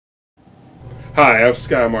Hi, I'm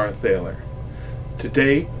Skye Marthaler.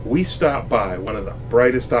 Today, we stop by one of the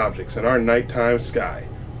brightest objects in our nighttime sky,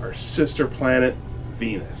 our sister planet,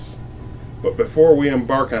 Venus. But before we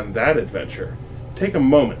embark on that adventure, take a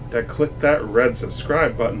moment to click that red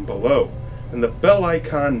subscribe button below and the bell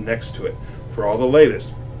icon next to it for all the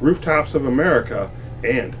latest Rooftops of America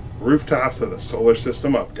and Rooftops of the Solar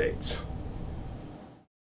System updates.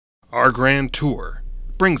 Our grand tour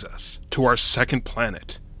brings us to our second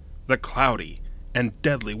planet, the cloudy and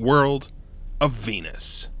deadly world of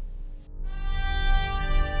Venus.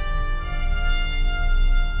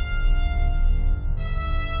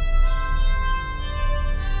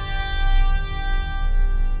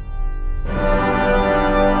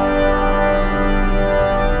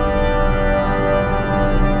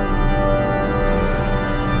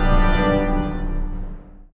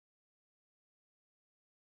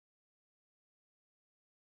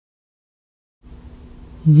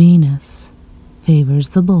 Venus favors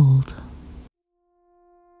the bold.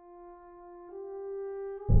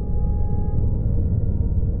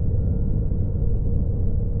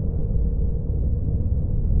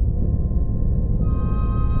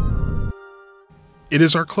 It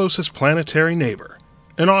is our closest planetary neighbor,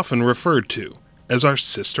 and often referred to as our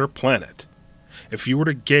sister planet. If you were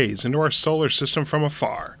to gaze into our solar system from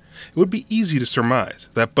afar, it would be easy to surmise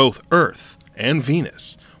that both Earth and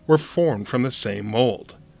Venus were formed from the same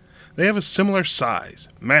mold. They have a similar size,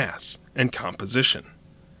 mass, and composition.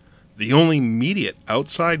 The only immediate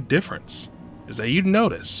outside difference is that you'd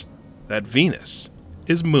notice that Venus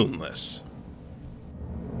is moonless.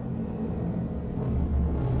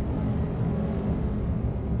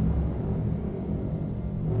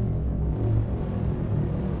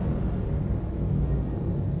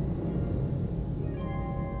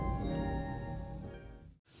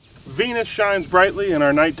 Venus shines brightly in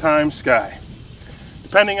our nighttime sky.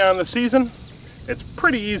 Depending on the season, it's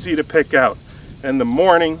pretty easy to pick out in the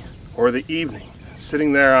morning or the evening,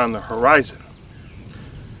 sitting there on the horizon.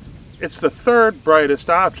 It's the third brightest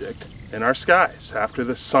object in our skies after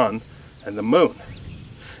the sun and the moon.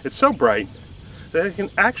 It's so bright that it can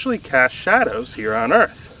actually cast shadows here on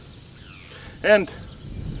Earth. And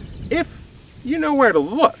if you know where to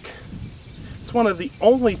look, it's one of the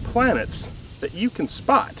only planets that you can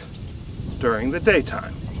spot during the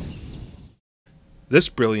daytime. This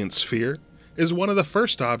brilliant sphere is one of the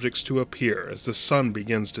first objects to appear as the sun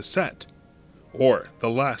begins to set, or the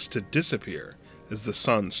last to disappear as the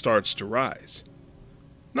sun starts to rise.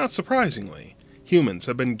 Not surprisingly, humans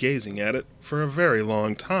have been gazing at it for a very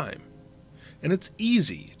long time, and it's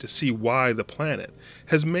easy to see why the planet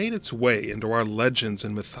has made its way into our legends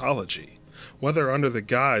and mythology, whether under the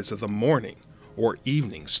guise of the morning or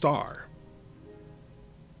evening star.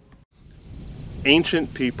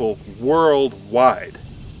 Ancient people worldwide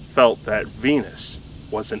felt that Venus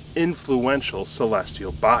was an influential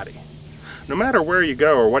celestial body. No matter where you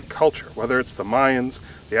go or what culture, whether it's the Mayans,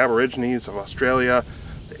 the Aborigines of Australia,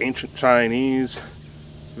 the ancient Chinese,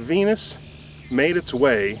 Venus made its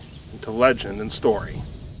way into legend and story.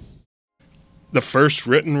 The first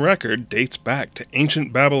written record dates back to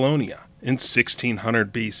ancient Babylonia in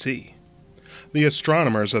 1600 BC. The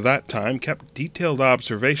astronomers of that time kept detailed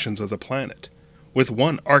observations of the planet, with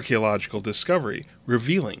one archaeological discovery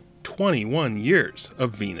revealing 21 years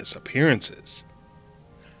of Venus appearances.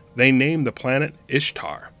 They named the planet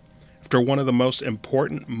Ishtar, after one of the most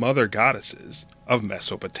important mother goddesses of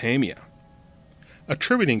Mesopotamia.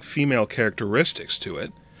 Attributing female characteristics to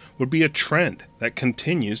it would be a trend that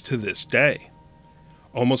continues to this day.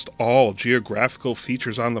 Almost all geographical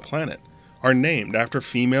features on the planet are named after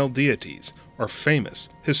female deities or famous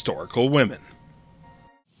historical women.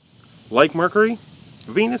 Like Mercury,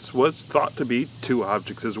 Venus was thought to be two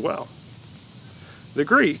objects as well. The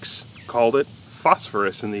Greeks called it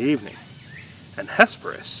Phosphorus in the evening and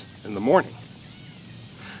Hesperus in the morning.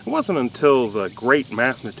 It wasn't until the great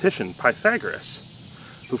mathematician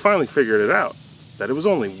Pythagoras who finally figured it out that it was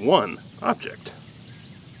only one object.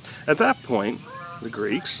 At that point, the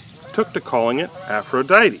Greeks took to calling it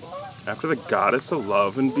Aphrodite, after the goddess of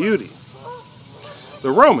love and beauty.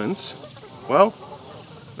 The Romans, well,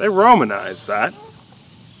 they Romanized that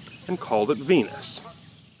and called it Venus.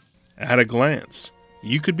 At a glance,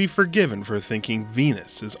 you could be forgiven for thinking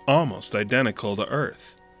Venus is almost identical to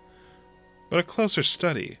Earth. But a closer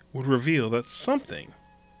study would reveal that something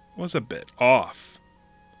was a bit off.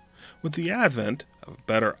 With the advent of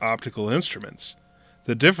better optical instruments,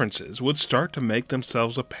 the differences would start to make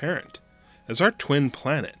themselves apparent as our twin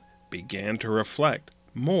planet began to reflect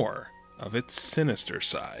more of its sinister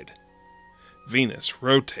side. Venus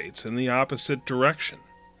rotates in the opposite direction,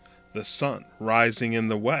 the sun rising in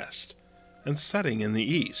the west, and setting in the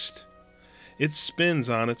east. It spins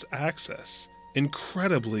on its axis,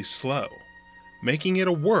 incredibly slow, making it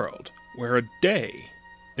a world where a day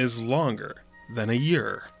is longer than a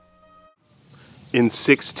year. In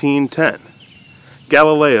 1610,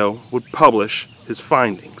 Galileo would publish his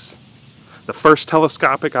findings, the first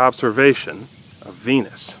telescopic observation of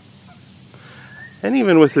Venus. And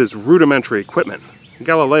even with his rudimentary equipment,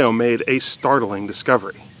 Galileo made a startling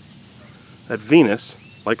discovery: that Venus,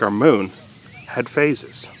 like our moon, had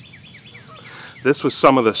phases. This was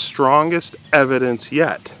some of the strongest evidence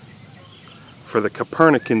yet for the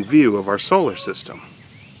Copernican view of our solar system,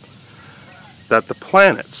 that the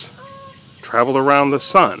planets traveled around the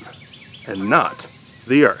sun and not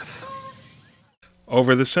the Earth.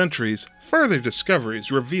 Over the centuries, further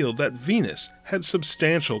discoveries revealed that Venus had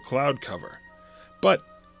substantial cloud cover, but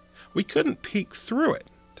we couldn't peek through it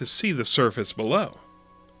to see the surface below.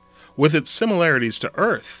 With its similarities to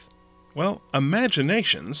Earth, well,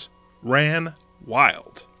 imaginations ran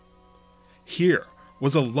wild. Here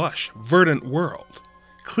was a lush, verdant world,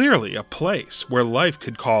 clearly a place where life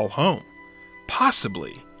could call home,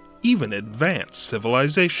 possibly even advanced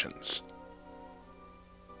civilizations.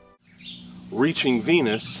 Reaching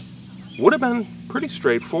Venus would have been pretty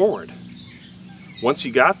straightforward. Once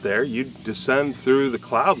you got there, you'd descend through the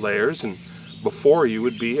cloud layers, and before you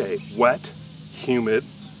would be a wet, humid,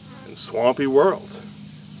 and swampy world.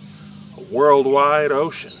 A worldwide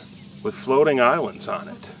ocean with floating islands on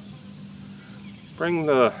it. Bring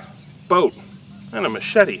the boat and a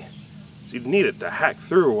machete, as you'd need it to hack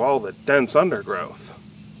through all the dense undergrowth.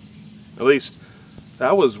 At least,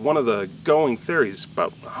 that was one of the going theories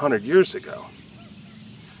about 100 years ago.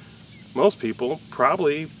 Most people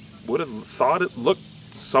probably would have thought it looked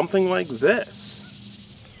something like this.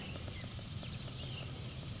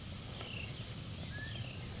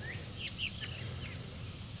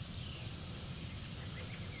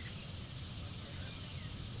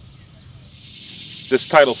 This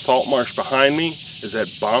tidal salt marsh behind me is at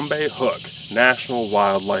Bombay Hook National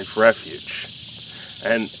Wildlife Refuge.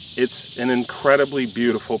 And it's an incredibly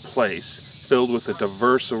beautiful place filled with a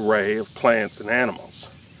diverse array of plants and animals.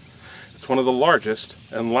 It's one of the largest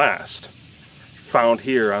and last found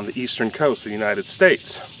here on the eastern coast of the United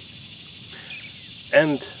States.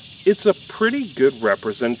 And it's a pretty good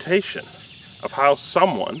representation of how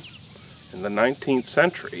someone in the 19th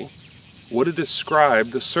century would have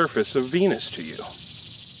described the surface of Venus to you.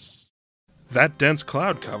 That dense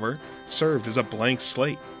cloud cover served as a blank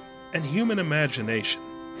slate, and human imagination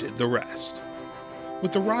did the rest.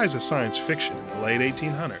 With the rise of science fiction in the late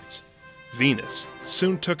 1800s, Venus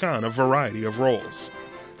soon took on a variety of roles,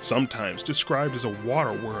 sometimes described as a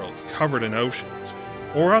water world covered in oceans,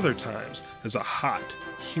 or other times as a hot,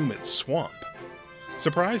 humid swamp.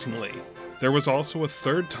 Surprisingly, there was also a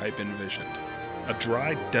third type envisioned, a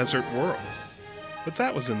dry desert world, but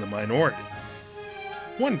that was in the minority.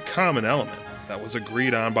 One common element that was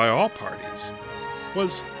agreed on by all parties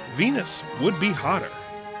was Venus would be hotter.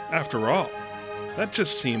 After all, that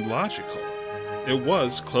just seemed logical. It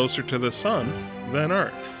was closer to the sun than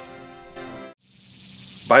Earth.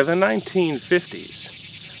 By the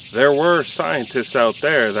 1950s, there were scientists out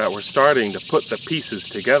there that were starting to put the pieces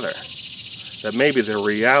together, that maybe the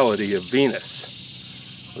reality of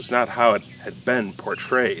Venus was not how it had been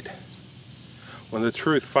portrayed. When the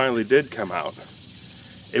truth finally did come out,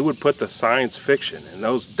 it would put the science fiction in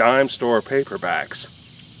those dime store paperbacks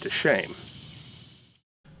to shame.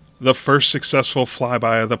 The first successful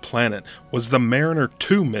flyby of the planet was the Mariner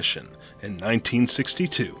 2 mission in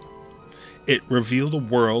 1962. It revealed a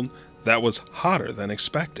world that was hotter than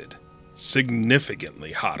expected,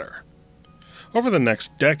 significantly hotter. Over the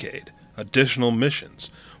next decade, additional missions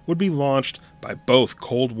would be launched by both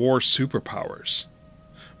Cold War superpowers.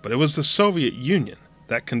 But it was the Soviet Union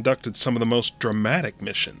that conducted some of the most dramatic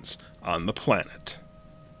missions on the planet.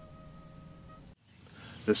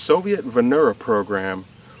 The Soviet Venera program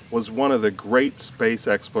was one of the great space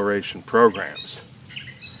exploration programs.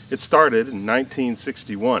 It started in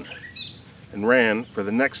 1961 and ran for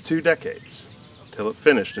the next 2 decades, till it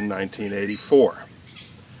finished in 1984.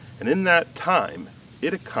 And in that time,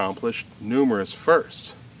 it accomplished numerous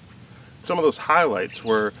firsts. Some of those highlights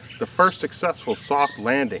were the first successful soft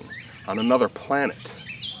landing on another planet,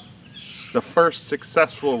 the first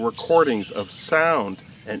successful recordings of sound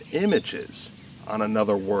and images on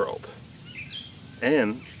another world,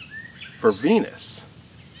 and for Venus,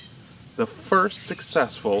 the first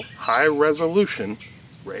successful high-resolution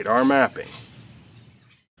radar mapping.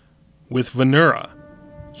 With Venera,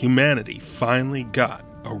 humanity finally got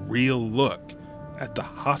a real look at the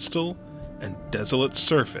hostile and desolate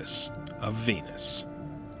surface of Venus.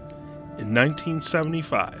 In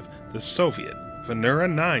 1975, the Soviet Venera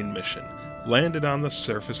 9 mission landed on the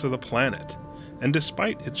surface of the planet, and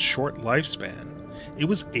despite its short lifespan, it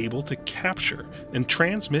was able to capture and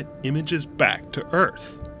transmit images back to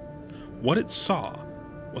Earth. What it saw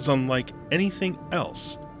was unlike anything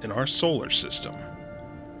else in our solar system.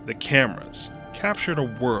 The cameras captured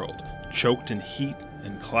a world choked in heat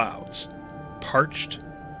and clouds, parched,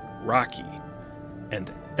 rocky,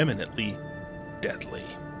 and eminently deadly.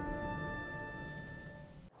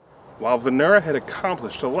 While Venera had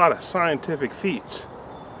accomplished a lot of scientific feats,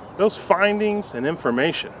 those findings and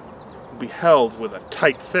information would be held with a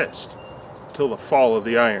tight fist till the fall of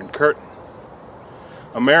the Iron Curtain.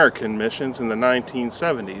 American missions in the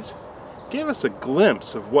 1970s gave us a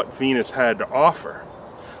glimpse of what Venus had to offer,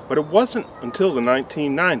 but it wasn't until the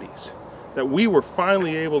 1990s that we were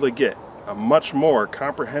finally able to get a much more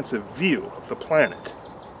comprehensive view of the planet.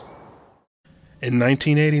 In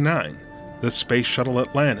 1989, the Space Shuttle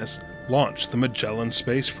Atlantis launched the Magellan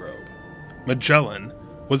space probe. Magellan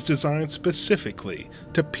was designed specifically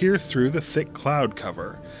to peer through the thick cloud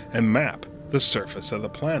cover and map the surface of the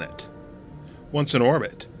planet. Once in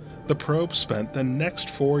orbit, the probe spent the next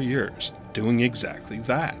 4 years doing exactly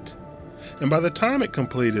that. And by the time it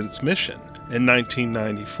completed its mission in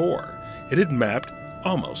 1994, it had mapped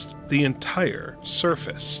almost the entire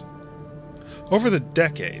surface. Over the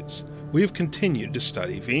decades, we have continued to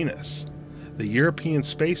study Venus. The European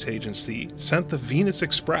Space Agency sent the Venus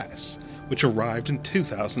Express, which arrived in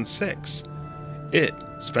 2006. It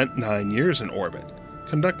spent 9 years in orbit,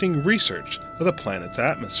 conducting research of the planet's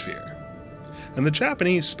atmosphere. And the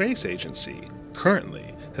Japanese Space Agency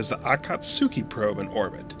currently has the Akatsuki probe in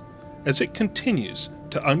orbit, as it continues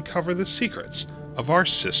to uncover the secrets of our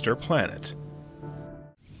sister planet.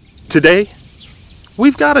 Today,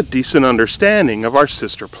 we've got a decent understanding of our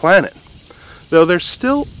sister planet, though there's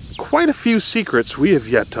still quite a few secrets we have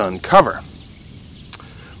yet to uncover.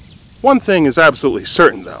 One thing is absolutely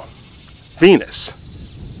certain, though. Venus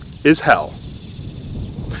is hell.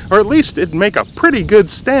 Or at least it'd make a pretty good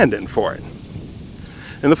stand-in for it.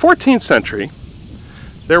 In the 14th century,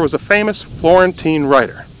 there was a famous Florentine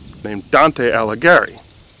writer named Dante Alighieri.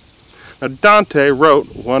 Now, Dante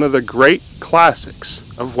wrote one of the great classics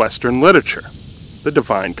of Western literature, the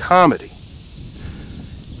Divine Comedy.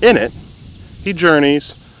 In it, he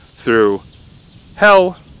journeys through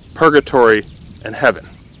hell, purgatory, and heaven.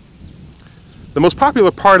 The most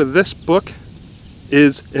popular part of this book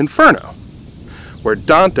is Inferno, where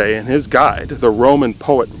Dante and his guide, the Roman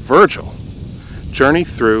poet Virgil, journey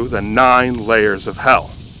through the 9 layers of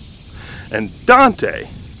hell. And Dante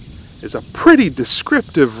is a pretty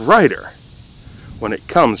descriptive writer when it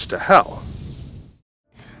comes to hell.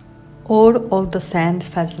 All the sand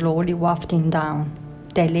fell slowly wafting down,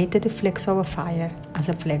 dilated flakes of fire as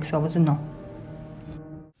flakes of snow.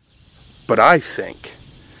 But I think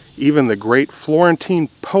even the great Florentine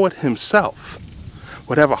poet himself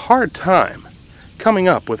would have a hard time coming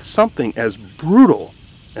up with something as brutal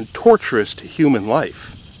and torturous to human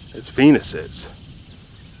life as Venus is.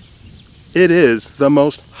 It is the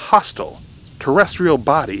most hostile terrestrial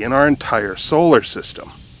body in our entire solar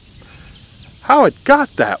system. How it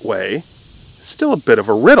got that way is still a bit of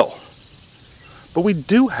a riddle, but we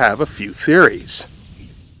do have a few theories.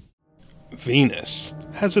 Venus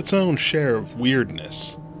has its own share of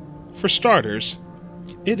weirdness. For starters,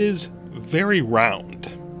 it is very round.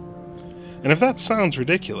 And if that sounds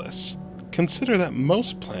ridiculous, consider that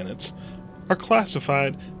most planets are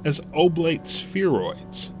classified as oblate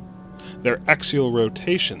spheroids. Their axial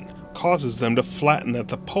rotation causes them to flatten at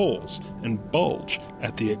the poles and bulge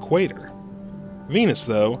at the equator. Venus,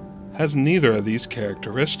 though, has neither of these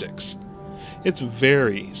characteristics. Its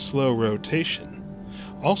very slow rotation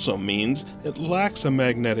also means it lacks a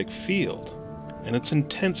magnetic field, and its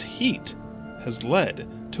intense heat has led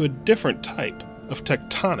to a different type of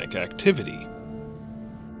tectonic activity.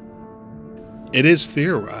 It is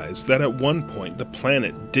theorized that at one point the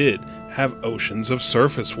planet did have oceans of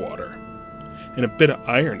surface water. In a bit of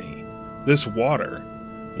irony, this water,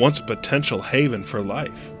 once a potential haven for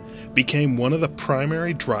life, became one of the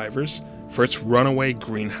primary drivers for its runaway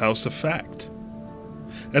greenhouse effect.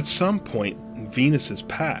 At some point in Venus's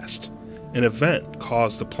past, an event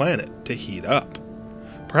caused the planet to heat up.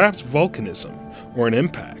 Perhaps volcanism or an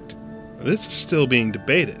impact. This is still being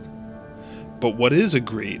debated. But what is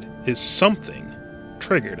agreed is something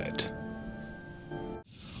triggered it.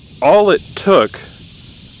 All it took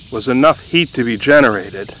was enough heat to be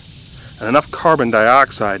generated and enough carbon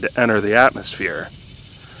dioxide to enter the atmosphere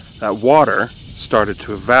that water started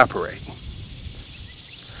to evaporate.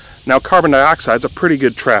 Now, carbon dioxide's a pretty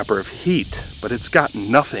good trapper of heat, but it's got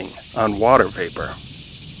nothing on water vapor.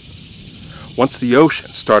 Once the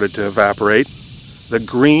ocean started to evaporate, the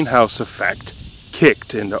greenhouse effect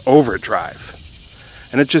kicked into overdrive,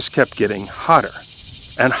 and it just kept getting hotter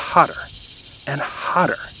and hotter and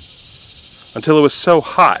hotter until it was so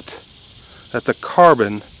hot that the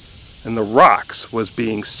carbon in the rocks was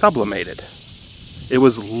being sublimated. It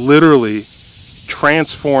was literally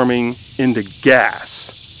transforming into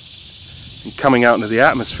gas and coming out into the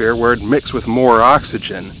atmosphere where it mixed with more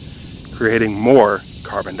oxygen, creating more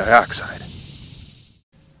carbon dioxide.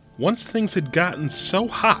 Once things had gotten so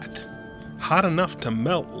hot enough to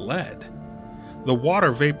melt lead, the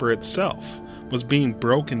water vapor itself was being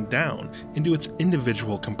broken down into its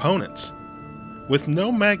individual components. With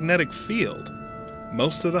no magnetic field,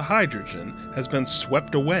 most of the hydrogen has been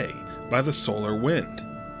swept away by the solar wind,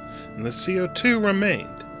 and the CO2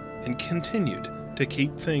 remained and continued to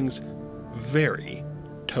keep things very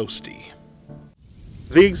toasty.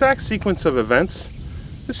 The exact sequence of events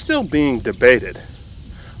is still being debated,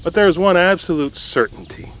 but there is one absolute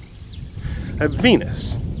certainty: that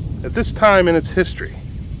Venus, at this time in its history,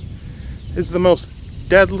 is the most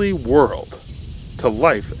deadly world to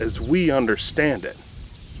life as we understand it,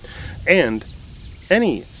 and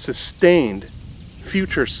any sustained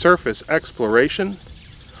future surface exploration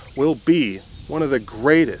will be one of the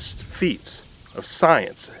greatest feats of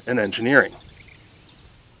science and engineering.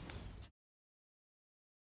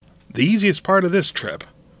 The easiest part of this trip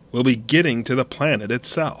will be getting to the planet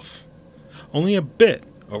itself. Only a bit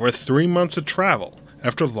over 3 months of travel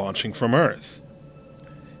after launching from Earth.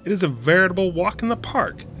 It is a veritable walk in the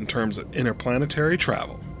park in terms of interplanetary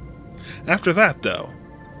travel. After that, though,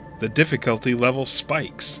 the difficulty level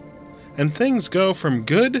spikes, and things go from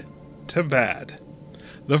good to bad.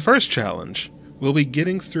 The first challenge will be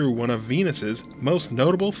getting through one of Venus's most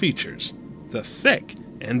notable features, the thick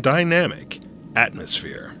and dynamic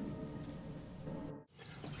atmosphere.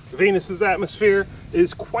 Venus's atmosphere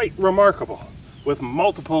is quite remarkable, with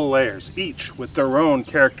multiple layers, each with their own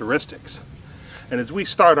characteristics. And as we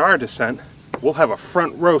start our descent, we'll have a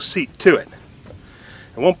front row seat to it.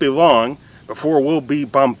 It won't be long before we'll be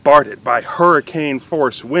bombarded by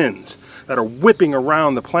hurricane-force winds that are whipping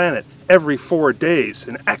around the planet every 4 days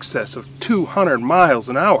in excess of 200 miles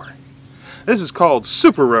an hour. This is called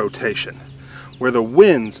superrotation, where the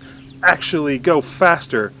winds actually go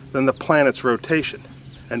faster than the planet's rotation.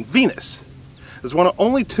 And Venus is one of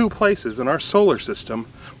only 2 places in our solar system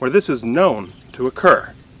where this is known to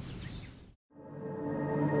occur.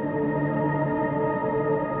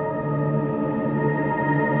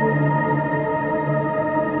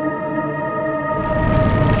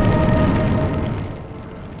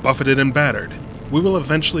 Buffeted and battered, we will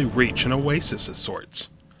eventually reach an oasis of sorts,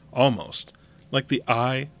 almost like the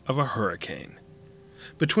eye of a hurricane,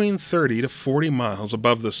 between 30 to 40 miles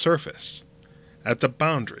above the surface. At the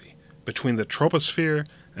boundary between the troposphere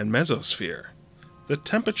and mesosphere, the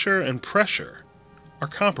temperature and pressure are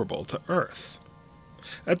comparable to Earth.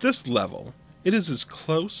 At this level, it is as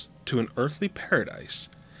close to an earthly paradise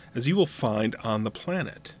as you will find on the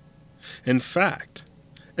planet. In fact,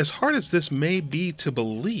 as hard as this may be to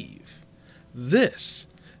believe, this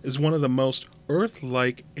is one of the most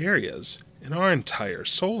Earth-like areas in our entire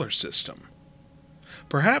solar system.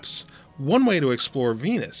 Perhaps one way to explore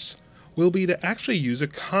Venus will be to actually use a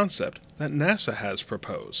concept that NASA has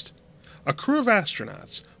proposed. A crew of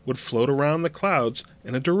astronauts would float around the clouds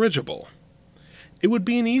in a dirigible. It would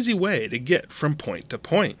be an easy way to get from point to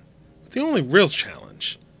point. The only real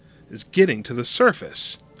challenge is getting to the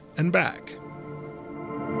surface and back.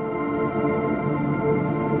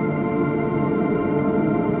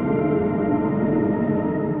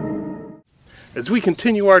 As we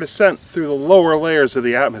continue our descent through the lower layers of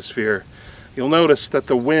the atmosphere, you'll notice that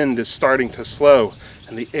the wind is starting to slow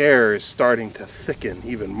and the air is starting to thicken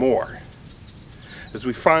even more. As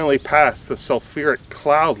we finally pass the sulfuric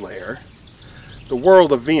cloud layer, the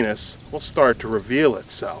world of Venus will start to reveal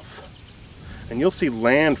itself. And you'll see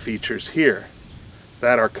land features here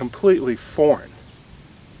that are completely foreign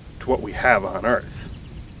to what we have on Earth.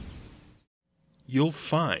 You'll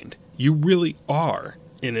find you really are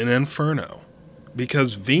in an inferno,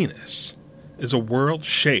 because Venus is a world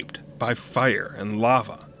shaped by fire and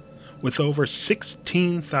lava, with over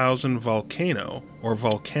 16,000 volcano or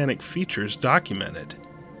volcanic features documented.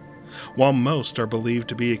 While most are believed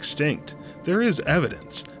to be extinct, there is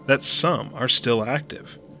evidence that some are still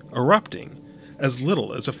active, erupting as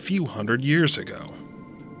little as a few hundred years ago.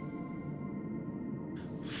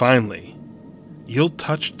 Finally, you'll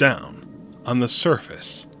touch down on the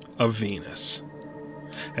surface of Venus.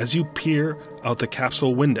 As you peer out the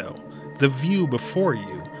capsule window, the view before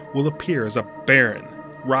you will appear as a barren,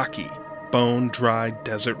 rocky, bone-dry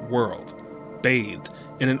desert world, bathed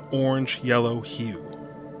in an orange-yellow hue.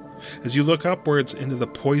 As you look upwards into the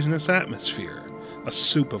poisonous atmosphere, a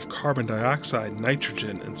soup of carbon dioxide,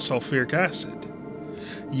 nitrogen, and sulfuric acid,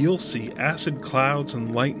 you'll see acid clouds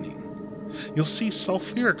and lightning. You'll see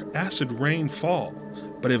sulfuric acid rain fall,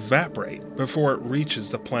 but evaporate before it reaches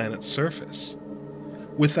the planet's surface.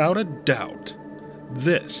 Without a doubt,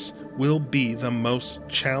 this will be the most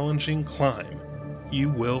challenging climb you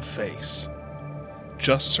will face.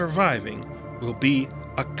 Just surviving will be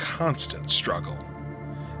a constant struggle.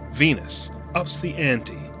 Venus ups the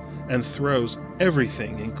ante and throws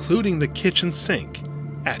everything, including the kitchen sink,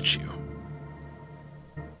 at you.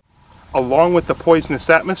 Along with the poisonous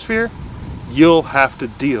atmosphere, you'll have to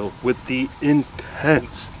deal with the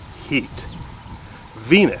intense heat.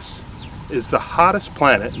 Venus is the hottest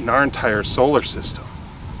planet in our entire solar system.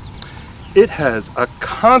 It has a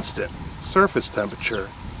constant surface temperature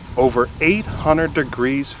over 800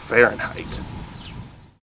 degrees Fahrenheit.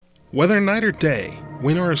 Whether night or day,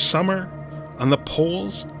 winter or summer, on the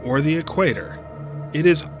poles or the equator, it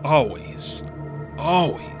is always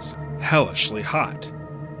hellishly hot.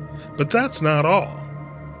 But that's not all.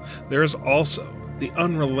 There is also the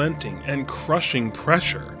unrelenting and crushing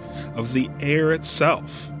pressure of the air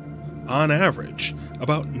itself, on average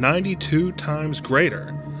about 92 times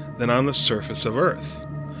greater than on the surface of Earth,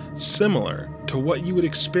 similar to what you would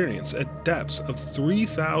experience at depths of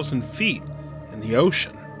 3,000 feet in the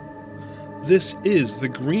ocean. This is the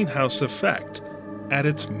greenhouse effect at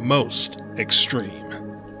its most extreme.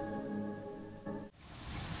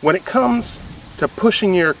 When it comes to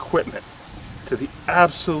pushing your equipment to the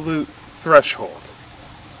absolute threshold,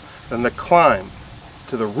 then the climb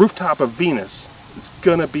to the rooftop of Venus is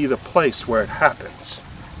gonna be the place where it happens.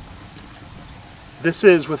 This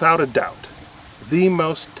is, without a doubt, the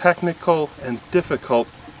most technical and difficult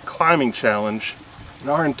climbing challenge in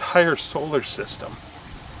our entire solar system.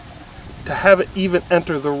 To have it even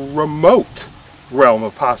enter the remote realm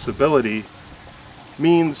of possibility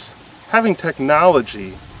means having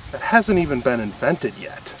technology that hasn't even been invented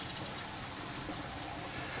yet.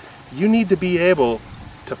 You need to be able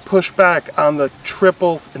to push back on the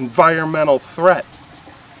triple environmental threat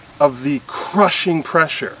of the crushing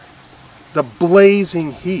pressure, the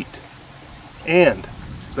blazing heat, and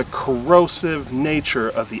the corrosive nature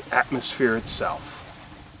of the atmosphere itself.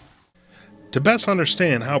 To best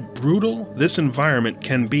understand how brutal this environment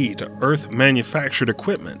can be to Earth-manufactured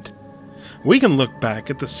equipment, we can look back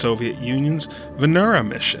at the Soviet Union's Venera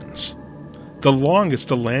missions. The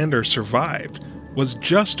longest a lander survived was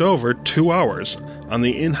just over 2 hours on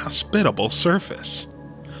the inhospitable surface.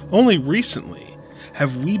 Only recently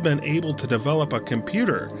have we been able to develop a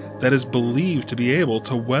computer that is believed to be able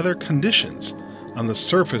to weather conditions on the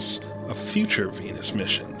surface of future Venus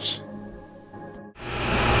missions.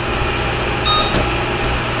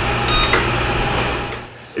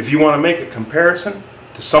 If you want to make a comparison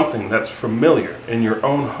to something that's familiar in your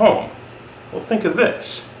own home, well, think of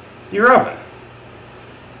this: your oven.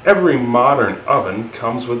 Every modern oven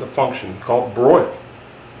comes with a function called broil.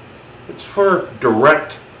 It's for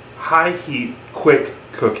direct, high heat, quick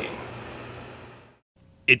cooking.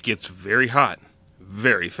 It gets very hot,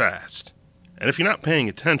 very fast. And if you're not paying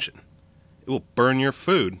attention, it will burn your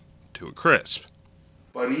food to a crisp.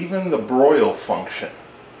 But even the broil function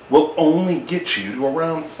will only get you to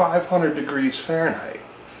around 500 degrees Fahrenheit.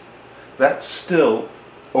 That's still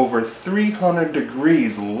over 300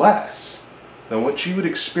 degrees less than what you would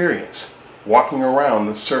experience walking around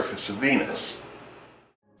the surface of Venus.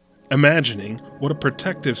 Imagining what a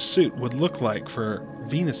protective suit would look like for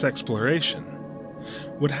Venus exploration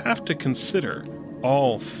would have to consider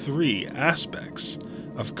all three aspects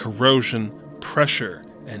of corrosion, pressure,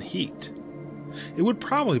 and heat. It would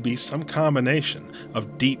probably be some combination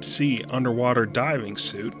of deep-sea underwater diving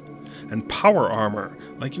suit and power armor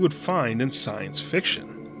like you would find in science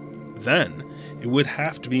fiction. Then, it would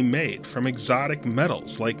have to be made from exotic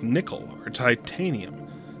metals like nickel or titanium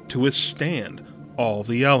to withstand all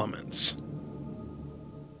the elements.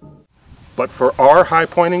 But for our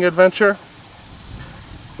high-pointing adventure,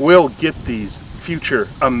 we'll get these future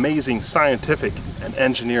amazing scientific and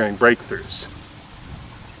engineering breakthroughs.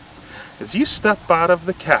 As you step out of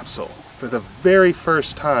the capsule for the very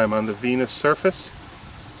first time on the Venus surface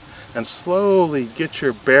and slowly get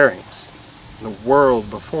your bearings in the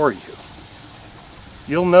world before you,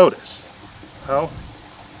 you'll notice how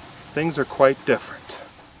things are quite different.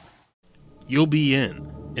 You'll be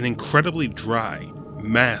in an incredibly dry,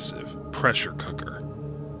 massive pressure cooker.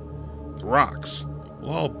 The rocks will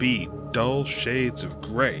all be dull shades of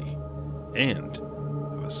gray and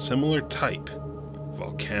of a similar type of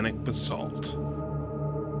volcanic basalt.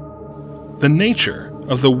 The nature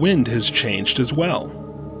of the wind has changed as well.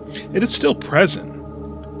 It is still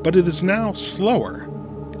present, but it is now slower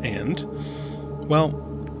and,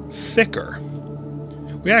 well, thicker.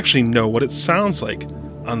 We actually know what it sounds like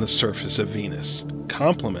on the surface of Venus,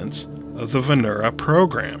 compliments of the Venera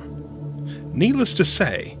program. Needless to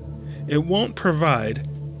say, it won't provide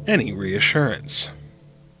any reassurance.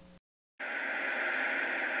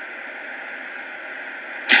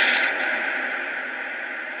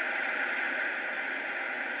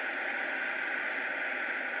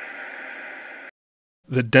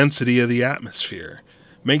 The density of the atmosphere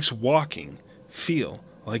makes walking feel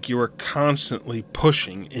like you are constantly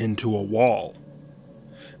pushing into a wall.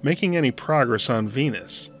 Making any progress on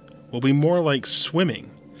Venus will be more like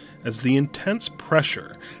swimming, as the intense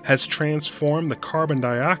pressure has transformed the carbon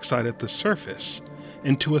dioxide at the surface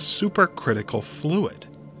into a supercritical fluid,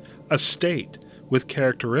 a state with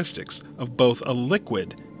characteristics of both a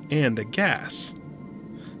liquid and a gas.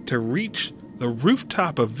 To reach the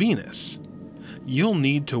rooftop of Venus, you'll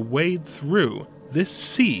need to wade through this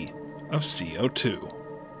sea of CO2.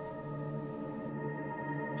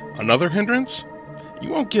 Another hindrance? You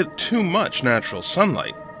won't get too much natural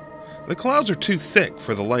sunlight. The clouds are too thick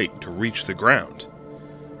for the light to reach the ground.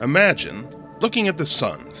 Imagine looking at the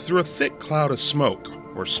sun through a thick cloud of smoke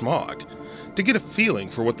or smog to get a feeling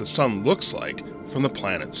for what the sun looks like from the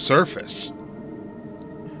planet's surface.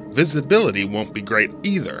 Visibility won't be great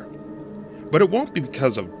either, but it won't be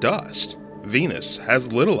because of dust. Venus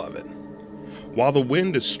has little of it. While the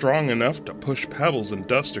wind is strong enough to push pebbles and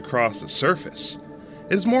dust across the surface,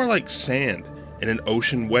 it is more like sand in an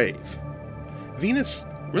ocean wave. Venus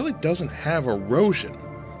really doesn't have erosion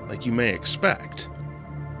like you may expect.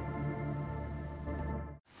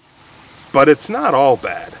 But it's not all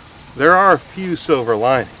bad. There are a few silver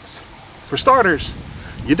linings. For starters,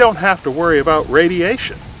 you don't have to worry about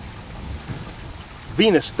radiation.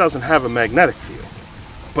 Venus doesn't have a magnetic field,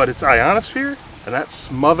 but its ionosphere and that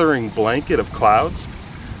smothering blanket of clouds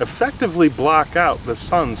effectively block out the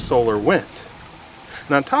sun's solar wind.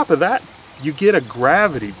 And on top of that, you get a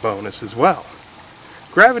gravity bonus as well.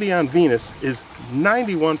 Gravity on Venus is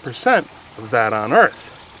 91% of that on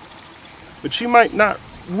Earth. But you might not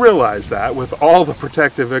realize that with all the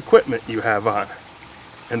protective equipment you have on.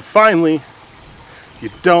 And finally, you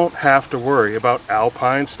don't have to worry about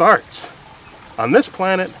alpine starts. On this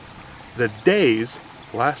planet, the days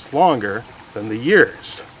last longer than the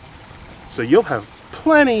years. So you'll have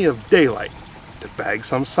plenty of daylight to bag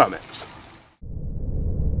some summits.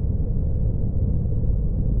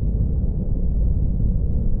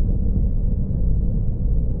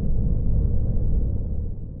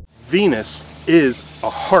 Venus is a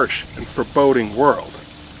harsh and foreboding world.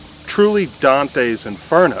 Truly Dante's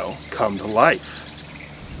Inferno come to life.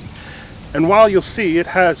 And while you'll see it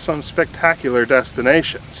has some spectacular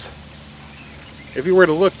destinations, if you were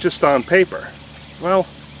to look just on paper, well,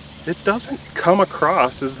 it doesn't come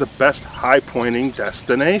across as the best high-pointing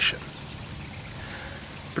destination.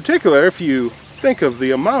 Particularly if you think of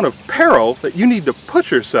the amount of peril that you need to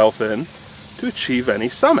put yourself in to achieve any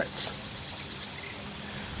summits.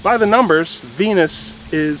 By the numbers, Venus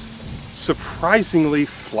is surprisingly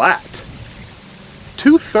flat.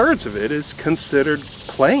 2/3 of it is considered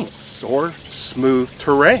plains or smooth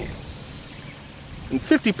terrain. And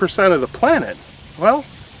 50% of the planet, well,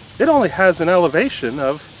 it only has an elevation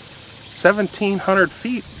of 1,700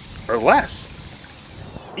 feet or less.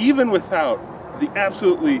 Even without the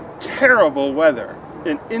absolutely terrible weather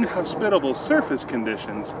and inhospitable surface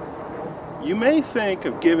conditions, you may think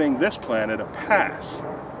of giving this planet a pass.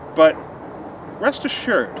 But rest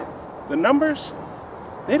assured, the numbers,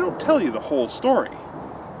 they don't tell you the whole story.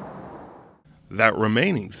 That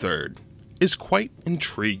remaining third is quite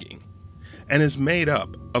intriguing and is made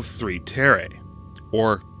up of 3 terrae,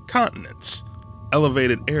 or continents,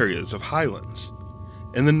 elevated areas of highlands.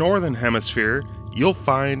 In the northern hemisphere, you'll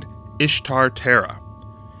find Ishtar Terra.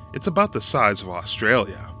 It's about the size of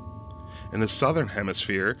Australia. In the southern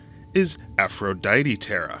hemisphere is Aphrodite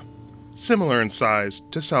Terra, similar in size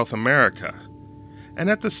to South America. And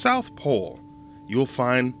at the South Pole, you'll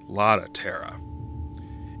find Lada Terra.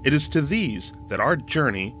 It is to these that our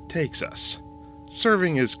journey takes us,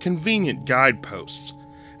 serving as convenient guideposts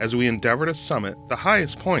as we endeavor to summit the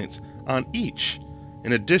highest points on each,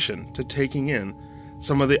 in addition to taking in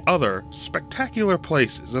some of the other spectacular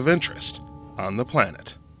places of interest on the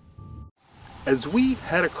planet. As we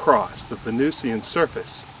head across the Venusian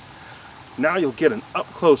surface, now you'll get an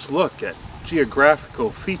up-close look at geographical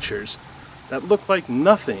features that look like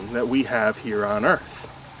nothing that we have here on Earth.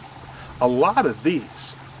 A lot of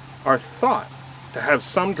these are thought to have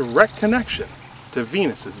some direct connection to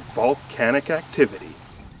Venus's volcanic activity.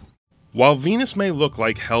 While Venus may look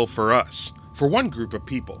like hell for us, for one group of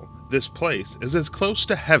people, this place is as close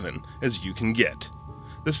to heaven as you can get.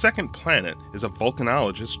 The second planet is a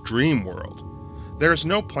volcanologist's dream world. There is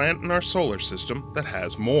no planet in our solar system that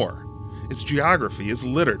has more. Its geography is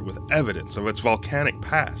littered with evidence of its volcanic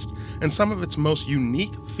past, and some of its most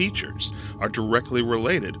unique features are directly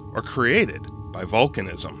related or created by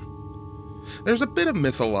volcanism. There's a bit of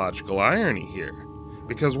mythological irony here,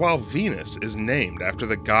 because while Venus is named after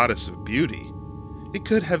the goddess of beauty, it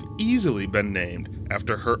could have easily been named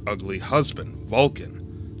after her ugly husband,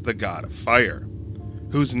 Vulcan, the god of fire,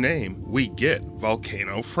 whose name we get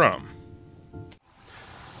volcano from.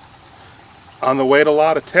 On the way to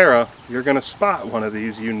Lata Terra, you're going to spot one of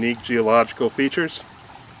these unique geological features,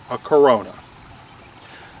 a corona.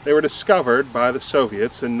 They were discovered by the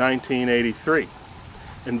Soviets in 1983,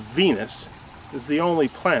 and Venus is the only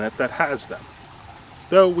planet that has them,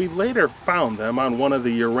 though we later found them on one of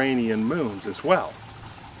the Uranian moons as well.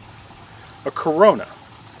 A corona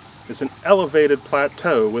is an elevated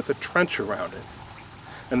plateau with a trench around it,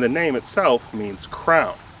 and the name itself means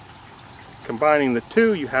crown. Combining the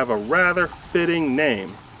two, you have a rather fitting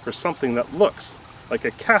name for something that looks like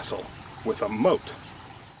a castle with a moat.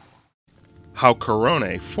 How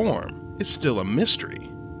coronae form is still a mystery.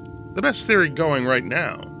 The best theory going right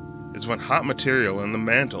now is when hot material in the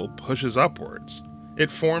mantle pushes upwards, it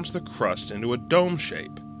forms the crust into a dome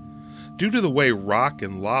shape. Due to the way rock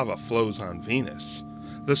and lava flows on Venus,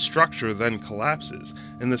 the structure then collapses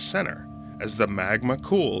in the center as the magma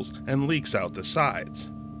cools and leaks out the sides.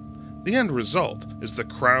 The end result is the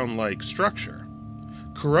crown-like structure.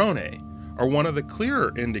 Coronae are one of the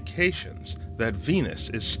clearer indications that Venus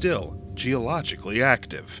is still geologically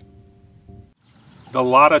active. The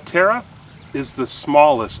Lata Terra is the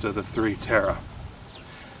smallest of the three Terra.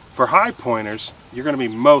 For high-pointers, you're going to be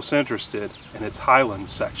most interested in its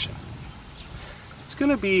highlands section. It's going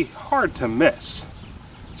to be hard to miss.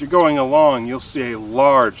 As you're going along, you'll see a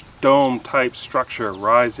large dome-type structure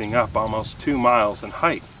rising up almost 2 miles in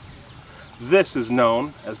height. This is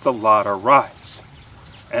known as the Lata Rise,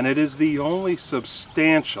 and it is the only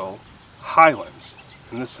substantial highlands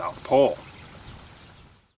in the South Pole.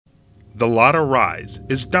 The Lata Rise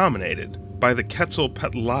is dominated by the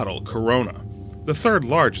Quetzalcoatl Corona, the third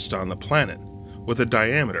largest on the planet, with a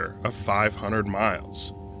diameter of 500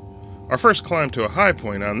 miles. Our first climb to a high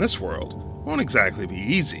point on this world won't exactly be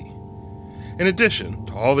easy. In addition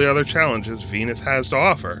to all the other challenges Venus has to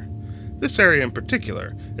offer, this area in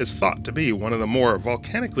particular is thought to be one of the more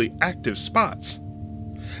volcanically active spots.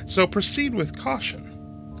 So proceed with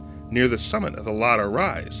caution. Near the summit of the Lata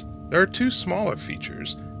Rise, there are 2 smaller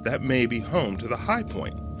features that may be home to the high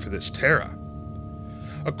point for this Terra.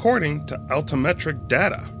 According to altimetric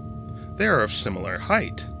data, they are of similar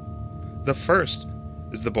height. The first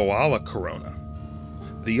is the Boala Corona.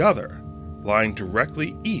 The other, lying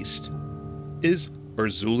directly east, is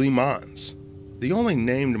Skadi Mons, the only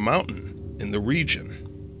named mountain in the region.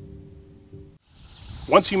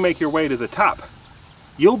 Once you make your way to the top,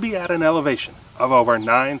 you'll be at an elevation of over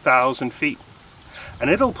 9,000 feet, and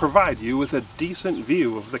it'll provide you with a decent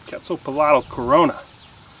view of the Quetzalcoatl Corona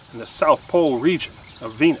in the South Pole region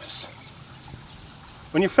of Venus.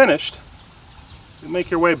 When you're finished, you'll make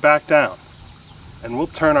your way back down, and we'll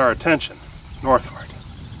turn our attention northward.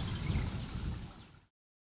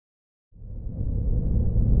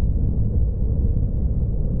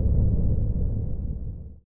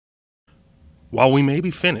 While we may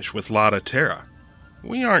be finished with Lata Terra,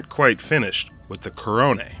 we aren't quite finished with the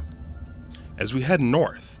coronae. As we head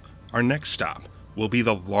north, our next stop will be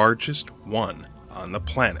the largest one on the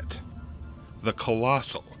planet, the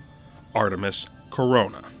colossal Artemis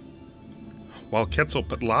Corona. While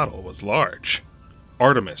Quetzalcoatl was large,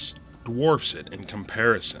 Artemis dwarfs it in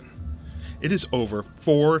comparison. It is over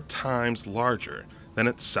 4 times larger than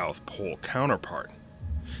its South Pole counterpart,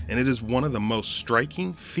 and it is one of the most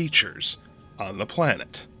striking features on the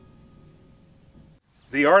planet.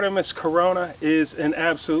 The Artemis Corona is an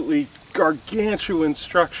absolutely gargantuan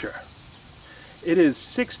structure. It is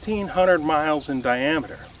 1,600 miles in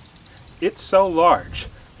diameter. It's so large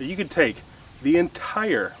that you could take the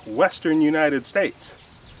entire western United States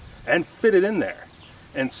and fit it in there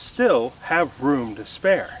and still have room to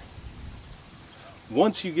spare.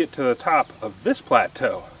 Once you get to the top of this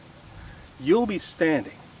plateau, you'll be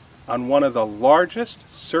standing on one of the largest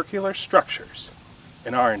circular structures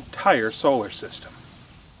in our entire solar system.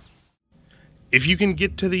 If you can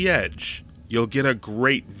get to the edge, you'll get a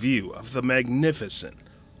great view of the magnificent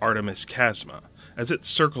Artemis Chasma as it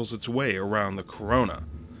circles its way around the corona,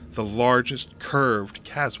 the largest curved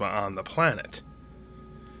chasma on the planet.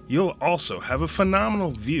 You'll also have a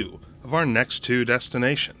phenomenal view of our next two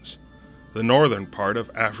destinations, the northern part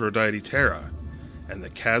of Aphrodite Terra and the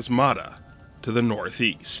Chasmata to the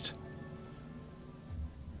northeast.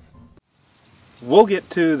 We'll get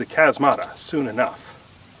to the Chasmata soon enough,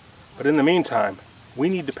 but in the meantime, we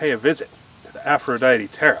need to pay a visit to the Aphrodite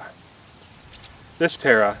Terra. This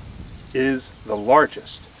Terra is the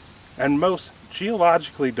largest and most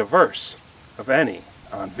geologically diverse of any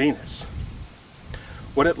on Venus.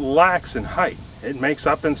 What it lacks in height, it makes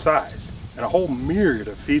up in size and a whole myriad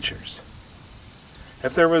of features.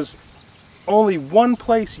 If there was only one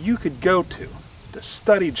place you could go to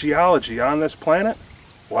study geology on this planet,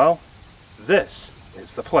 well, this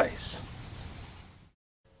is the place.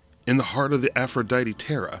 In the heart of the Aphrodite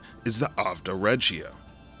Terra is the Avda Reggio.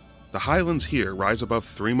 The highlands here rise above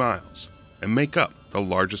 3 miles and make up the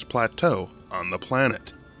largest plateau on the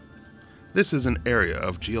planet. This is an area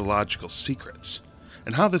of geological secrets,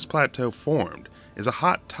 and how this plateau formed is a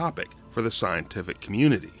hot topic for the scientific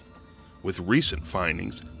community, with recent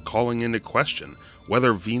findings calling into question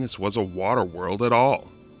whether Venus was a water world at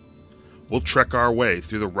all. We'll trek our way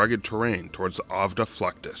through the rugged terrain towards the Avda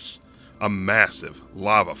Fluctus, a massive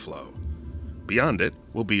lava flow. Beyond it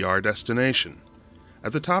will be our destination.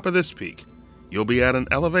 At the top of this peak, you'll be at an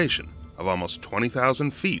elevation of almost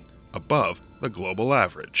 20,000 feet above the global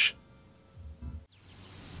average.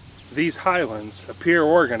 These highlands appear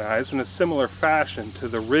organized in a similar fashion to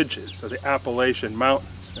the ridges of the Appalachian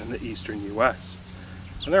Mountains in the eastern U.S.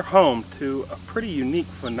 And they're home to a pretty unique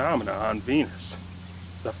phenomena on Venus,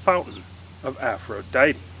 the fountain of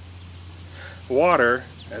Aphrodite. Water,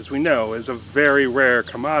 as we know, is a very rare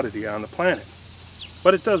commodity on the planet,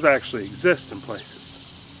 but it does actually exist in places.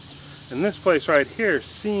 And this place right here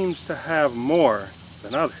seems to have more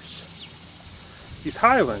than others. These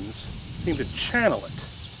highlands seem to channel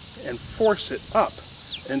it and force it up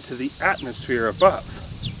into the atmosphere above,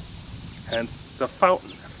 hence the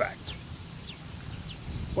fountain effect.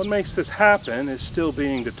 What makes this happen is still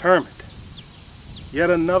being determined. Yet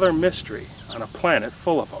another mystery on a planet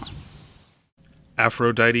full of them.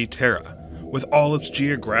 Aphrodite Terra, with all its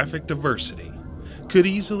geographic diversity, could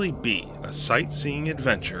easily be a sightseeing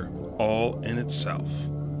adventure all in itself.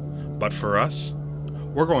 But for us,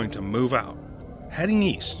 we're going to move out, heading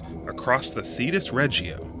east across the Thetis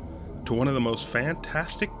Reggio to one of the most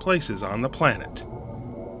fantastic places on the planet,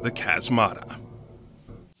 the Chasmata.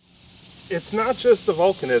 It's not just the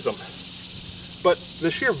volcanism, but the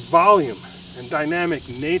sheer volume and dynamic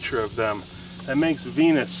nature of them that makes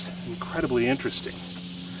Venus incredibly interesting.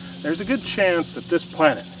 There's a good chance that this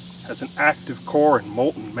planet has an active core and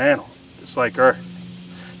molten mantle, just like Earth.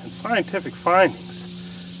 And scientific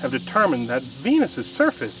findings have determined that Venus's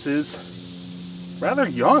surface is rather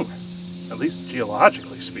young, at least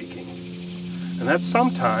geologically speaking. And that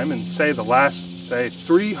sometime in, say, the last,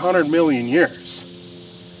 300 million years,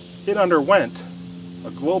 it underwent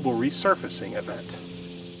a global resurfacing event.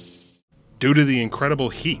 Due to the incredible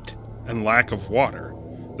heat and lack of water,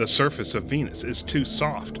 the surface of Venus is too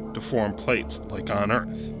soft to form plates like on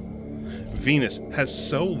Earth. Venus has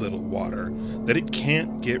so little water that it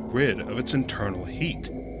can't get rid of its internal heat,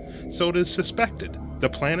 so it is suspected the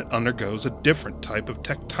planet undergoes a different type of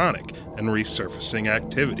tectonic and resurfacing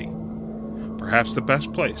activity. Perhaps the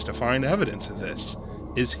best place to find evidence of this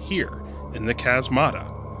is here in the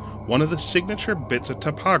Chasmata, one of the signature bits of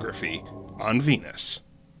topography on Venus.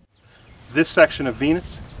 This section of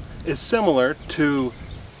Venus is similar to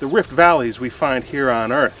the rift valleys we find here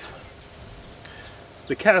on Earth.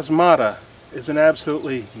 The Chasmata is an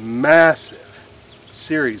absolutely massive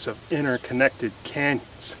series of interconnected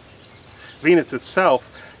canyons. Venus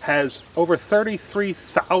itself has over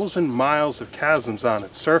 33,000 miles of chasms on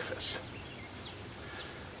its surface.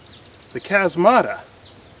 The Chasmata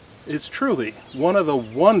is truly one of the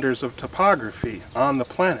wonders of topography on the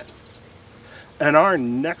planet. And our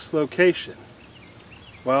next location,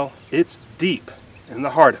 well, it's deep in the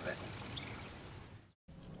heart of it.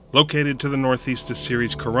 Located to the northeast of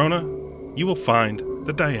Ceres Corona, you will find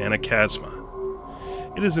the Diana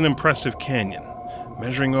Chasma. It is an impressive canyon,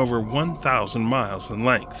 measuring over 1,000 miles in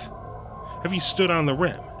length. If you stood on the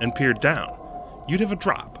rim and peered down, you'd have a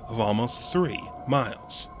drop of almost 3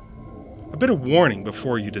 miles. A bit of warning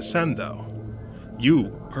before you descend, though.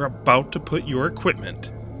 You are about to put your equipment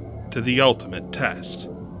to the ultimate test.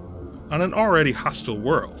 On an already hostile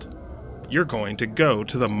world, you're going to go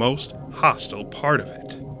to the most hostile part of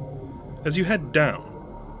it. As you head down,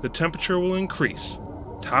 the temperature will increase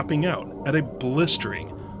topping out at a blistering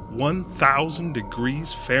 1,000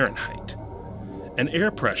 degrees Fahrenheit. And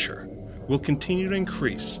air pressure will continue to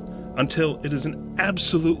increase until it is an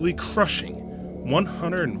absolutely crushing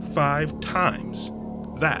 105 times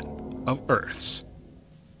that of Earth's.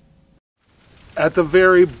 At the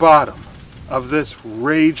very bottom of this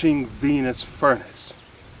raging Venus furnace,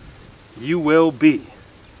 you will be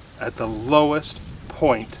at the lowest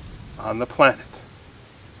point on the planet,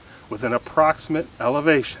 with an approximate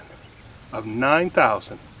elevation of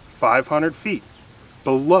 9,500 feet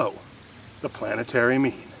below the planetary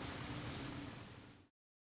mean.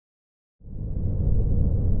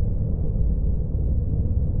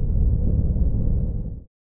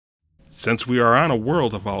 Since we are on a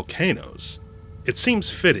world of volcanoes, it seems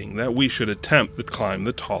fitting that we should attempt to climb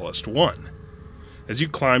the tallest one. As you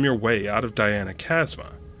climb your way out of Diana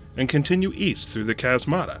Chasma and continue east through the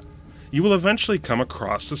Chasmata, you will eventually come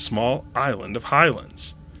across the small island of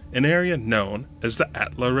Highlands, an area known as the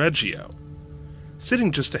Atla Regio.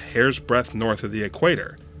 Sitting just a hair's breadth north of the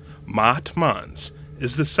equator, Mat Mons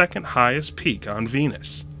is the second highest peak on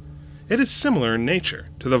Venus. It is similar in nature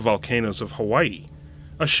to the volcanoes of Hawaii,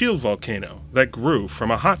 a shield volcano that grew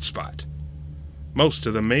from a hotspot. Most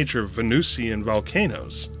of the major Venusian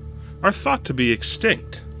volcanoes are thought to be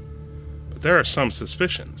extinct, but there are some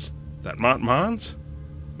suspicions that Mat Mons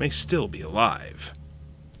may still be alive.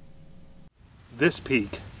 This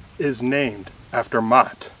peak is named after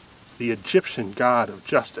Mat, the Egyptian god of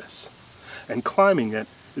justice, and climbing it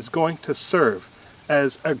is going to serve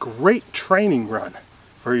as a great training run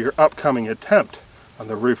for your upcoming attempt on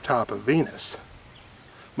the rooftop of Venus.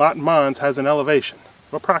 Mat Mons has an elevation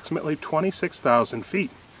of approximately 26,000 feet,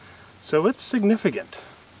 so it's significant.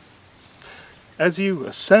 As you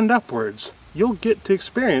ascend upwards, you'll get to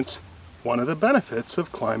experience one of the benefits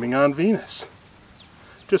of climbing on Venus.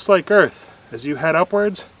 Just like Earth, as you head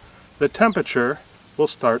upwards, the temperature will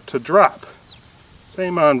start to drop.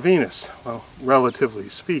 Same on Venus, well, relatively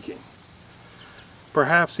speaking.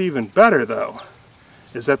 Perhaps even better, though,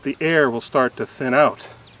 is that the air will start to thin out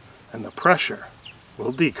and the pressure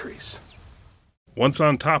will decrease. Once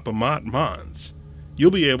on top of Mat Mons,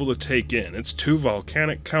 you'll be able to take in its two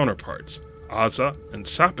volcanic counterparts, Aza and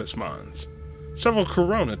Sapis Mons, several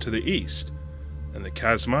corona to the east, and the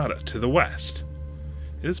Chasmata to the west.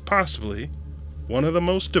 It is possibly one of the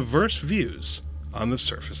most diverse views on the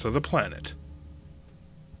surface of the planet.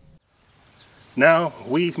 Now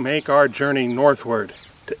we make our journey northward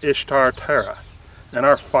to Ishtar Terra and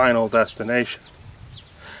our final destination.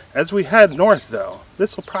 As we head north, though,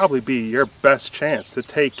 this will probably be your best chance to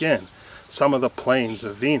take in some of the plains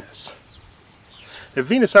of Venus. If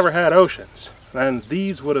Venus ever had oceans, then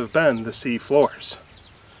these would have been the sea floors.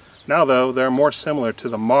 Now, though, they're more similar to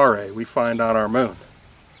the mare we find on our moon,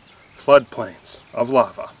 floodplains of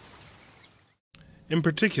lava. In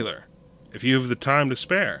particular, if you have the time to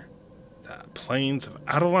spare, the plains of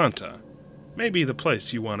Atalanta may be the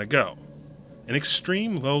place you want to go, an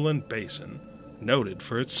extreme lowland basin noted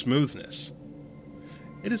for its smoothness.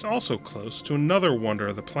 It is also close to another wonder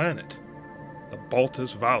of the planet, the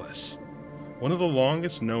Baltus Vallis, one of the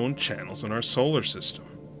longest known channels in our solar system,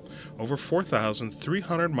 over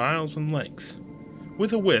 4,300 miles in length.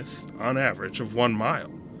 With a width, on average, of 1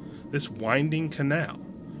 mile, this winding canal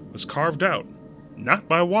was carved out not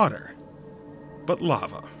by water, but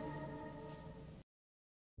lava.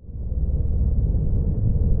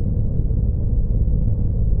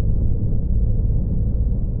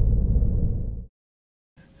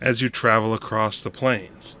 As you travel across the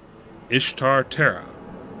plains, Ishtar Terra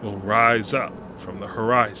will rise up from the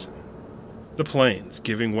horizon, the plains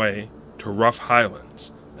giving way to rough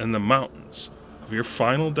highlands and the mountains of your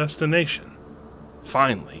final destination,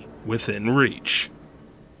 finally within reach.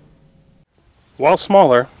 While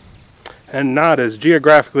smaller, and not as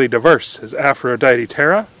geographically diverse as Aphrodite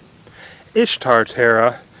Terra, Ishtar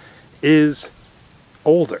Terra is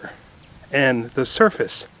older, and the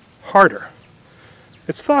surface harder.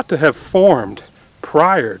 It's thought to have formed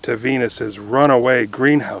prior to Venus's runaway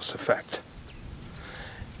greenhouse effect.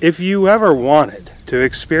 If you ever wanted to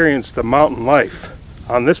experience the mountain life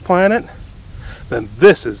on this planet, then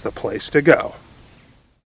this is the place to go.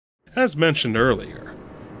 As mentioned earlier,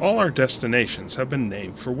 all our destinations have been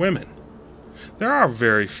named for women. There are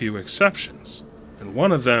very few exceptions, and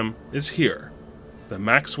one of them is here, the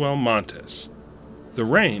Maxwell Montes. The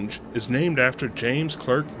range is named after James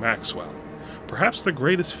Clerk Maxwell, perhaps the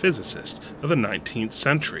greatest physicist of the 19th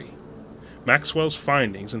century. Maxwell's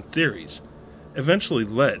findings and theories eventually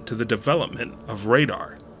led to the development of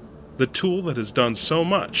radar, the tool that has done so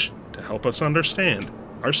much to help us understand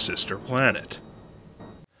our sister planet.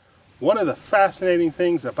 One of the fascinating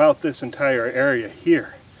things about this entire area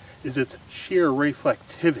here is its sheer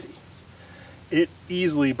reflectivity. It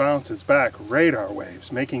easily bounces back radar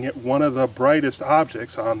waves, making it one of the brightest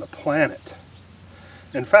objects on the planet.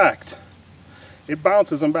 In fact, it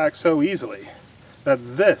bounces them back so easily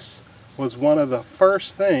that this was one of the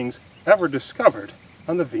first things ever discovered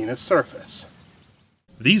on the Venus surface.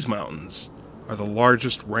 These mountains are the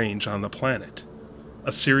largest range on the planet,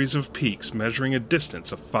 a series of peaks measuring a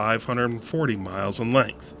distance of 540 miles in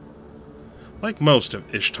length. Like most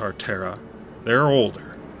of Ishtar Terra, they are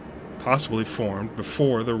older, possibly formed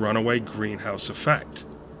before the runaway greenhouse effect.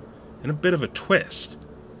 In a bit of a twist,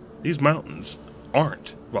 these mountains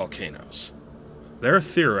aren't volcanoes. They are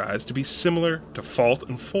theorized to be similar to fault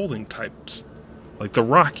and folding types, like the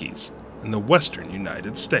Rockies in the western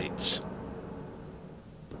United States.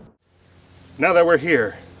 Now that we're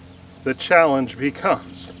here, the challenge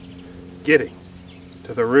becomes getting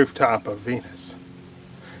to the rooftop of Venus.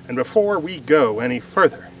 And before we go any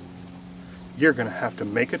further, you're going to have to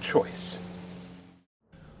make a choice.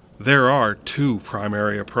 There are two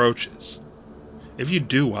primary approaches. If you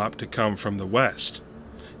do opt to come from the west,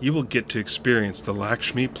 you will get to experience the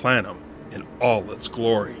Lakshmi Planum in all its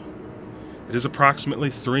glory. It is approximately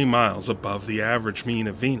 3 miles above the average mean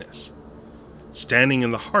of Venus. Standing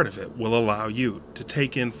in the heart of it will allow you to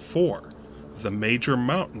take in 4 of the major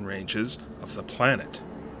mountain ranges of the planet.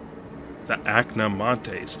 The Acna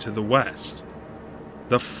Montes to the west,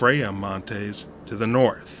 the Freya Montes to the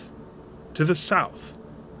north, to the south,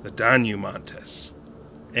 the Danube Montes,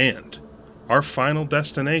 and our final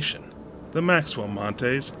destination, the Maxwell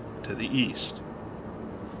Montes to the east.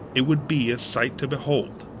 It would be a sight to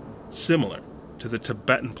behold, similar to the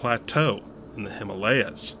Tibetan Plateau in the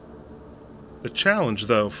Himalayas. The challenge,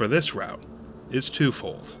 though, for this route is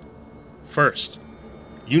twofold. First,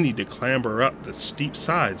 you need to clamber up the steep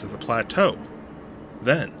sides of the plateau.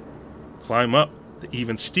 Then, climb up the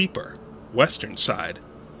even steeper western side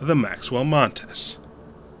of the Maxwell Montes.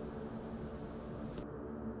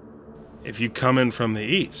 If you come in from the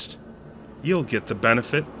east, you'll get the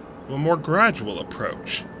benefit of a more gradual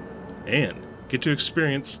approach and get to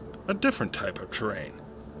experience a different type of terrain.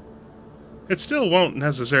 It still won't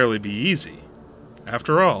necessarily be easy.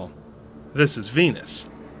 After all, this is Venus.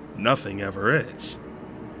 Nothing ever is.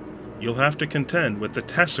 You'll have to contend with the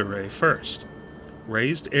tesserae first,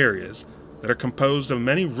 raised areas that are composed of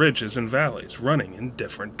many ridges and valleys running in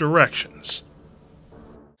different directions.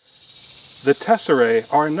 The tesserae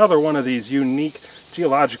are another one of these unique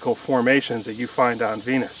geological formations that you find on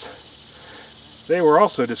Venus. They were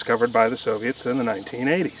also discovered by the Soviets in the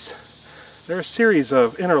 1980s. They're a series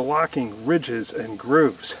of interlocking ridges and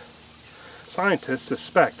grooves. Scientists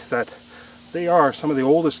suspect that they are some of the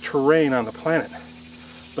oldest terrain on the planet,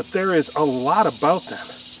 but there is a lot about them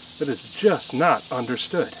that is just not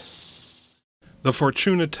understood. The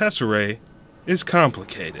Fortuna tesserae is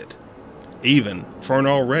complicated, even for an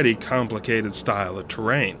already complicated style of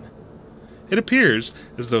terrain. It appears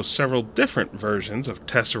as though several different versions of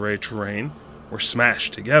tesserae terrain were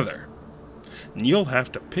smashed together, and you'll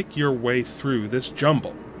have to pick your way through this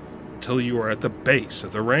jumble until you are at the base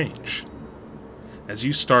of the range. As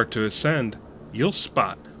you start to ascend, you'll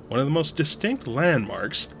spot one of the most distinct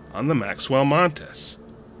landmarks on the Maxwell Montes,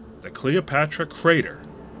 the Cleopatra Crater.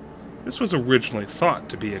 This was originally thought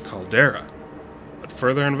to be a caldera, but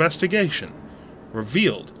further investigation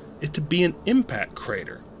revealed it to be an impact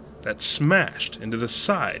crater that smashed into the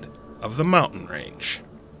side of the mountain range.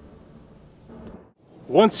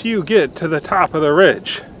 Once you get to the top of the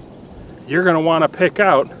ridge, you're going to want to pick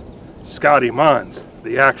out Skadi Mons,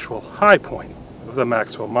 the actual high point of the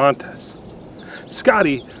Maxwell Montes.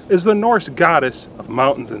 Skadi is the Norse goddess of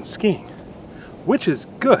mountains and skiing, which is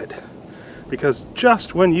good, because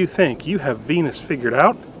just when you think you have Venus figured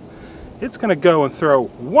out, it's going to go and throw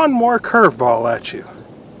one more curveball at you.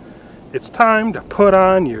 It's time to put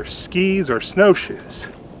on your skis or snowshoes,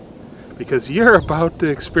 because you're about to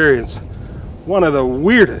experience one of the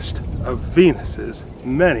weirdest of Venus's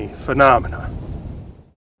many phenomena.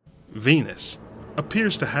 Venus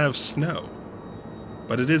appears to have snow,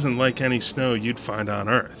 but it isn't like any snow you'd find on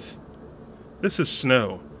Earth. This is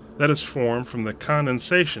snow that is formed from the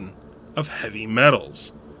condensation of heavy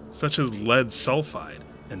metals, such as lead sulfide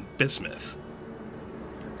and bismuth.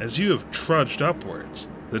 As you have trudged upwards,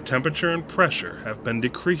 the temperature and pressure have been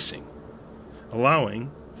decreasing,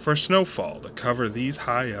 allowing for snowfall to cover these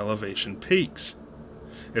high elevation peaks.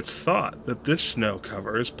 It's thought that this snow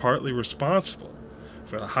cover is partly responsible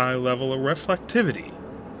for the high level of reflectivity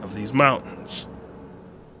of these mountains.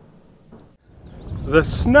 The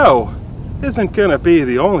snow isn't going to be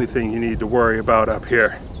the only thing you need to worry about up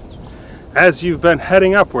here. As you've been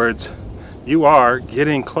heading upwards, you are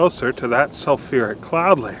getting closer to that sulfuric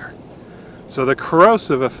cloud layer. So the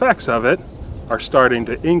corrosive effects of it are starting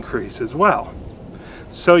to increase as well.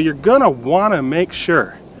 So you're gonna wanna make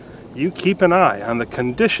sure you keep an eye on the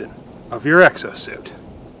condition of your exosuit.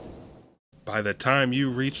 By the time you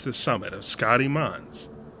reach the summit of Skadi Mons,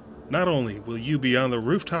 not only will you be on the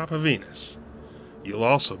rooftop of Venus, you'll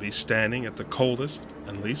also be standing at the coldest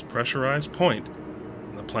and least pressurized point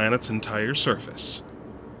on the planet's entire surface.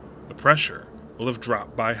 The pressure will have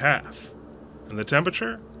dropped by half, and the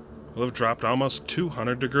temperature will have dropped almost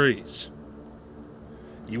 200 degrees.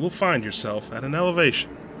 You will find yourself at an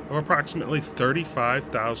elevation of approximately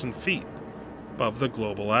 35,000 feet above the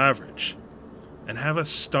global average, and have a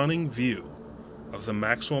stunning view of the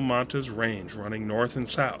Maxwell Montes Range running north and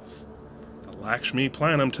south, the Lakshmi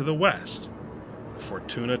Planum to the west, the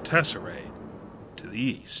Fortuna Tesserae to the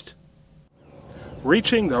east.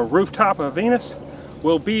 Reaching the rooftop of Venus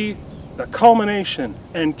will be the culmination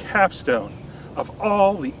and capstone of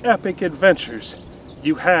all the epic adventures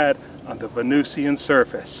you had on the Venusian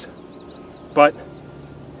surface. But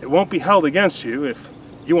it won't be held against you if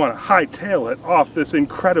you want to hightail it off this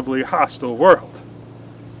incredibly hostile world.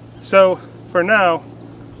 So, for now,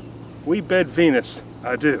 we bid Venus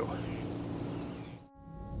adieu.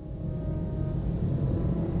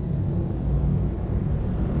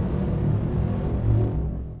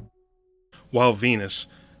 While Venus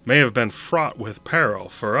may have been fraught with peril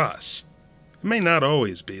for us, it may not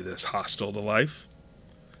always be this hostile to life.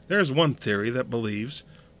 There is one theory that believes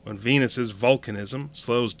when Venus's volcanism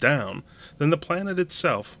slows down, then the planet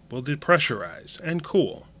itself will depressurize and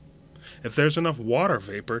cool. If there's enough water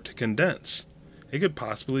vapor to condense, it could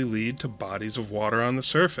possibly lead to bodies of water on the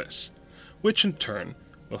surface, which in turn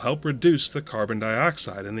will help reduce the carbon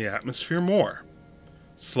dioxide in the atmosphere more.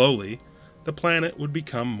 Slowly, the planet would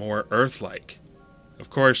become more Earth-like. Of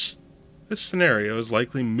course, this scenario is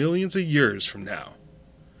likely millions of years from now,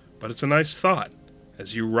 but it's a nice thought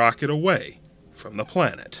as you rocket away from the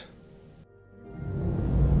planet.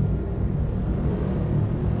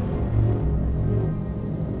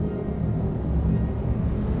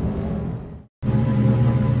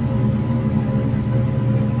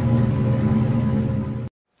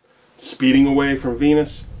 Speeding away from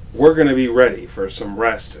Venus, we're going to be ready for some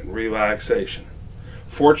rest and relaxation.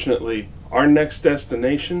 Fortunately, our next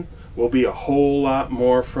destination will be a whole lot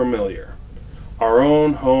more familiar. Our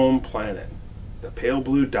own home planet, the pale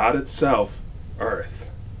blue dot itself, Earth.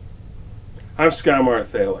 I'm Skye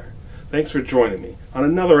Marthaler. Thanks for joining me on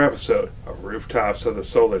another episode of Rooftops of the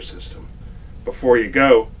Solar System. Before you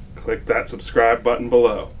go, click that subscribe button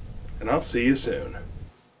below, and I'll see you soon.